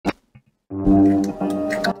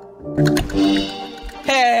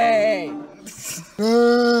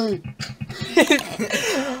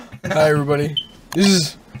Hi everybody.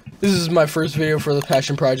 This is my first video for the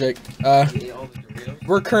Passion Project.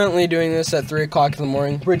 We're currently doing this at 3 o'clock in the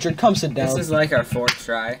morning. Richard, come sit down. This is like our 4th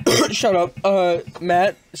try. Shut up.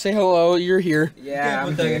 Matt, say hello. You're here. Yeah,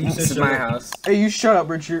 I'm here. This is my house. Hey, you shut up,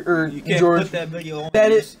 Richard or You can't George. put that video on.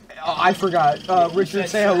 That is. Oh, I forgot. Richard,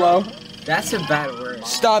 say hello. That's a bad word.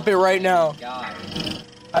 Stop it right now. God.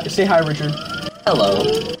 Say hi, Richard. Hello.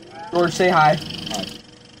 George, say hi.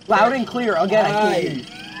 Loud and clear. Again, I can't hear you.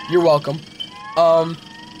 You're welcome.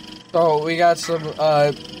 So we got some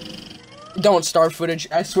don't starve footage.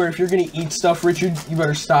 I swear, if you're gonna eat stuff, Richard, you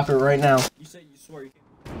better stop it right now. You said you swear you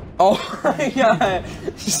can't. Oh my god.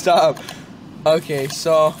 Stop. Okay,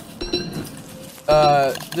 so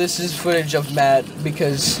this is footage of Matt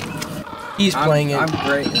because he's playing it. I'm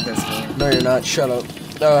great at this game. No, you're not. Shut up.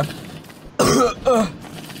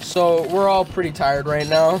 So we're all pretty tired right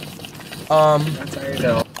now. I'm tired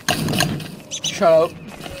though. Shut up.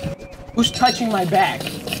 Who's touching my back?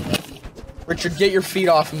 Richard, get your feet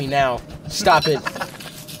off of me now. Stop it.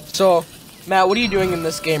 So, Matt, what are you doing in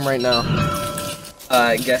this game right now?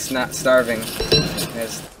 I guess not starving.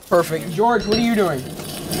 Yes. Perfect. George, what are you doing?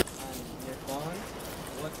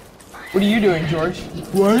 What are you doing, George?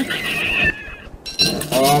 What?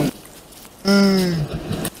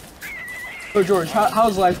 So, George,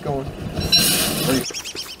 how's life going?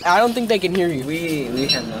 I don't think they can hear you. We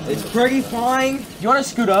have nothing. It's pretty fine. You want to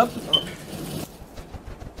scoot up?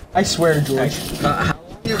 I swear, George. How long are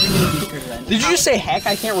we gonna be presenting? Did you just say heck?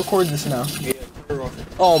 I can't record this now.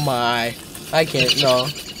 Oh my. I can't, no.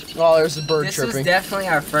 Oh, there's a bird This chirping. was definitely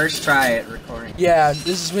our first try at recording. Yeah,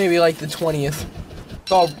 this is maybe like the 20th.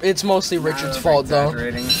 Oh, it's mostly Richard's fault, though.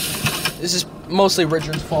 This is mostly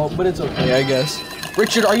Richard's fault, but it's okay, I guess.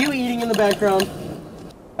 Richard, are you eating in the background?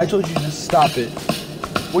 I told you to just stop it.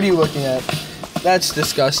 What are you looking at? That's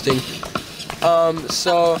disgusting.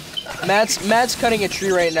 So Matt's cutting a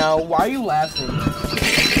tree right now. Why are you laughing?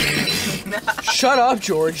 Shut up,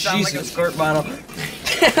 George. Sound like a squirt bottle.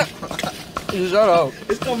 Shut up.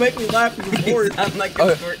 It's gonna make me laugh even more. Sound like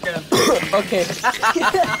a squirt gun. Okay.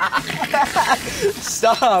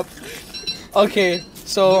 Stop. Okay,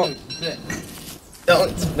 so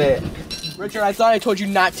Don't spit. Richard, I thought I told you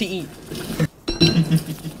not to eat.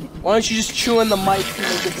 Why don't you just chew in the mic to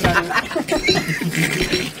make it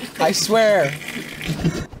funny? I swear.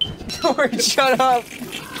 George, shut up.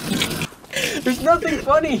 There's nothing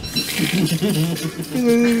funny.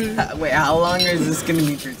 Wait, how long is this gonna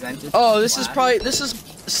be presented? Oh, this is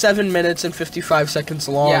 7 minutes and 55 seconds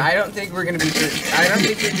long. Yeah, I don't think we're gonna be. I don't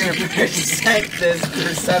think we're gonna present this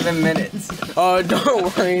for 7 minutes. Oh,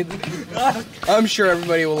 don't worry. I'm sure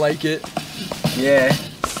everybody will like it. Yeah.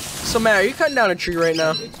 So, Matt, are you cutting down a tree right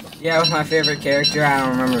now? Yeah, with my favorite character. I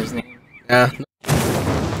don't remember his name. Yeah.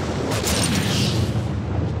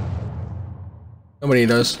 Nobody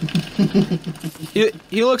does.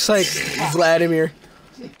 he looks like Vladimir.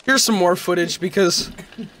 Here's some more footage because,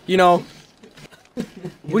 you know.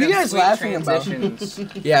 What are you guys laughing about?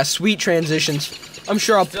 Yeah, sweet transitions. I'm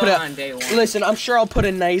sure I'll put on day one. Listen, I'm sure I'll put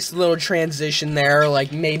a nice little transition there,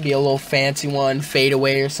 like maybe a little fancy one, fade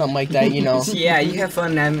away or something like that, you know. Yeah, you have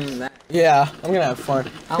fun having that. Yeah, I'm gonna have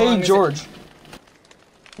fun. How long Hey, is George.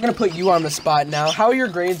 I'm gonna put you on the spot now. How are your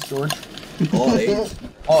grades, George? All A's.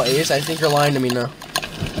 All A's? I think you're lying to me now.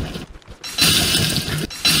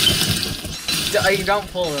 You don't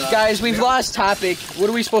pull it up. Guys, we've lost topic. What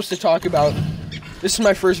are we supposed to talk about? This is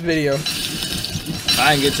my first video.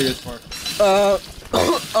 I didn't get to this part.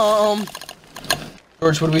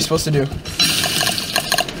 George, what are we supposed to do?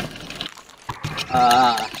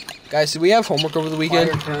 Guys, did we have homework over the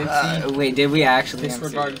weekend? Wait, did we actually?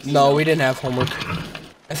 No, we didn't have homework.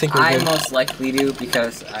 I think we I did. most likely do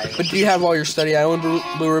because I. But do you have all your study island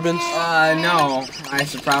blue ribbons? No. I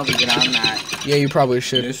should probably get on that. Yeah, you probably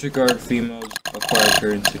should. Disregard females acquire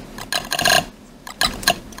currency.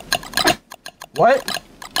 What?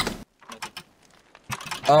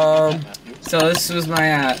 So this was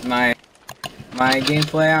my my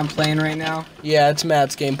gameplay I'm playing right now. Yeah, it's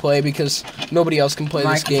Matt's gameplay because nobody else can play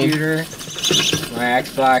My this game. computer, my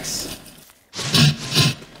Xbox.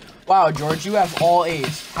 Wow, George, you have all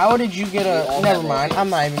A's. How did you get a? Never mind. I'm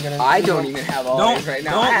not even gonna. I don't even have all A's right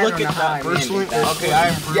now. Don't I look don't at know how that I first managed one. that. Okay, I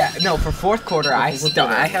improved. Yeah, no, for 4th quarter, I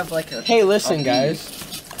have like a. Hey, listen, guys.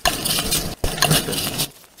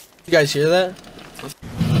 You guys hear that?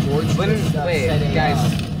 Wait, guys.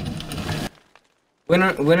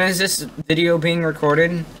 When is this video being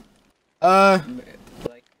recorded? Like,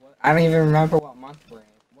 I don't even remember what month we're in.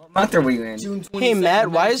 What month are we in? June 27, Hey Matt,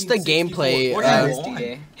 why is the gameplay?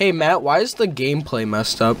 Hey Matt, why is the gameplay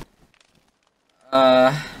messed up?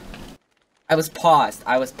 I I was paused.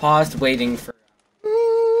 I was paused waiting for.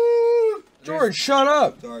 George, shut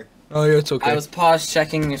up. Sorry. Oh, yeah, it's okay. I was paused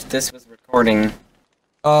checking if this was recording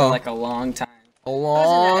oh, for like a long time. a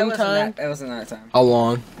long time. It wasn't that time. How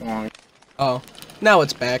long? Long. Oh, now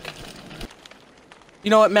it's back. You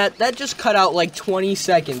know what, Matt? That just cut out like 20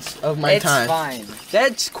 seconds of my time. It's fine.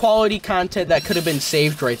 That's quality content that could have been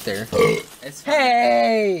saved right there. It's fine.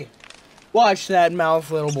 Hey! Watch that mouth,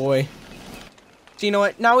 little boy. So you know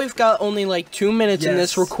what? Now we've got only like 2 minutes in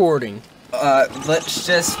this Yes. recording. Let's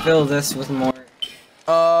just fill this with more.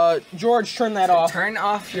 George, turn that off. Turn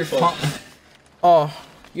off your phone. Oh,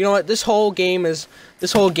 you know what? This whole game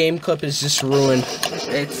clip is just ruined.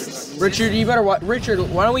 It's Richard, you better watch. Richard,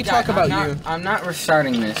 why don't we talk about you? I'm not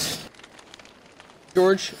restarting this.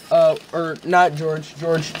 George, or not George.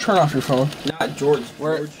 George, turn off your phone. Not George.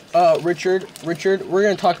 Richard, we're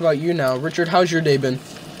gonna talk about you now. Richard, how's your day been?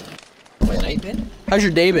 My night been? How's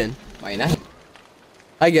your day been? My night?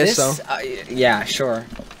 I guess so. Yeah, sure.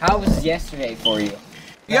 How was yesterday for you?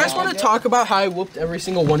 You guys want to talk about how I whooped every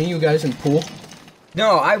single one of you guys in pool?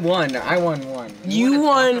 No, I won. I won one. You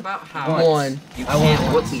won About how one. you I won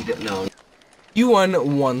can't whoop me. No. You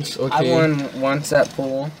won once, okay? I won once at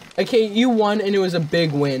pool. Okay, you won and it was a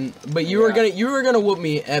big win, but you were gonna whoop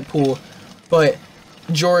me at pool, but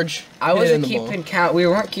George I hit it in wasn't the ball. keeping count. We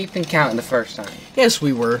weren't keeping count the first time. Yes,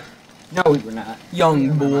 we were. No, we were not.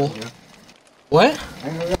 Young bull. What?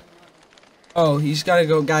 Oh, he's gotta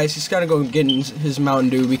go, guys. He's gotta go get his Mountain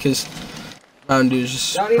Dew because Mountain Dew is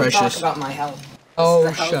just Don't even precious. talk about my health. Oh,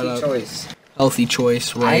 This is a shut healthy up. choice. Healthy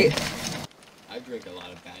choice, right? I drink a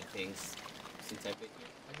lot of bad things since I've been here.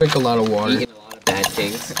 Drink a lot of water. Eaten a lot of bad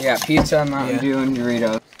things. Yeah, pizza, Mountain Yeah. Dew, and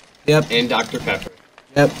Doritos. Yep, And Dr. Pepper.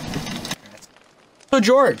 yep. So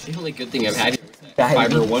George, The only good thing I've had here is that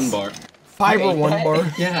Diabetes. Fiber One bar. Fiber One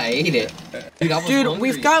bar. Yeah, I ate it. Dude, I was Dude, hungry.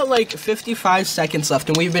 we've got like 55 seconds left,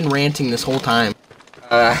 and we've been ranting this whole time.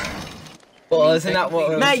 Well, isn't that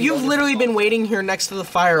what? Matt, you've literally been waiting here next to the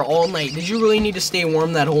fire all night. Did you really need to stay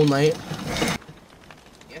warm that whole night?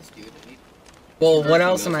 Yes, dude. I need- Well, what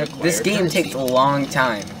else am I? This game takes a long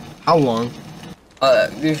time. How long?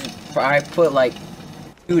 I put like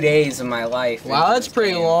 2 days of my life. Wow, into that's this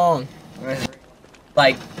pretty game. long.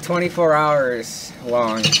 Like 24 hours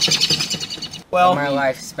long. Well, My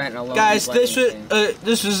life spent alone. guys, playing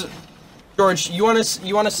this is George. You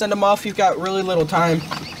wanna send him off? You've got really little time.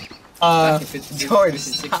 George,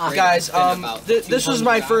 stop. Guys, this was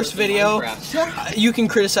my first video. You can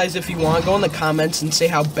criticize if you want. Go in the comments and say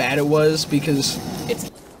how bad it was because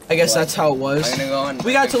I guess that's how it was. I'm gonna go on.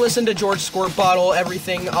 We got to listen to George Squirt Bottle,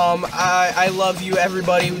 everything. I love you,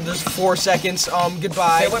 everybody. There's 4 seconds.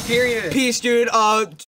 Goodbye. Say what period? Peace, dude.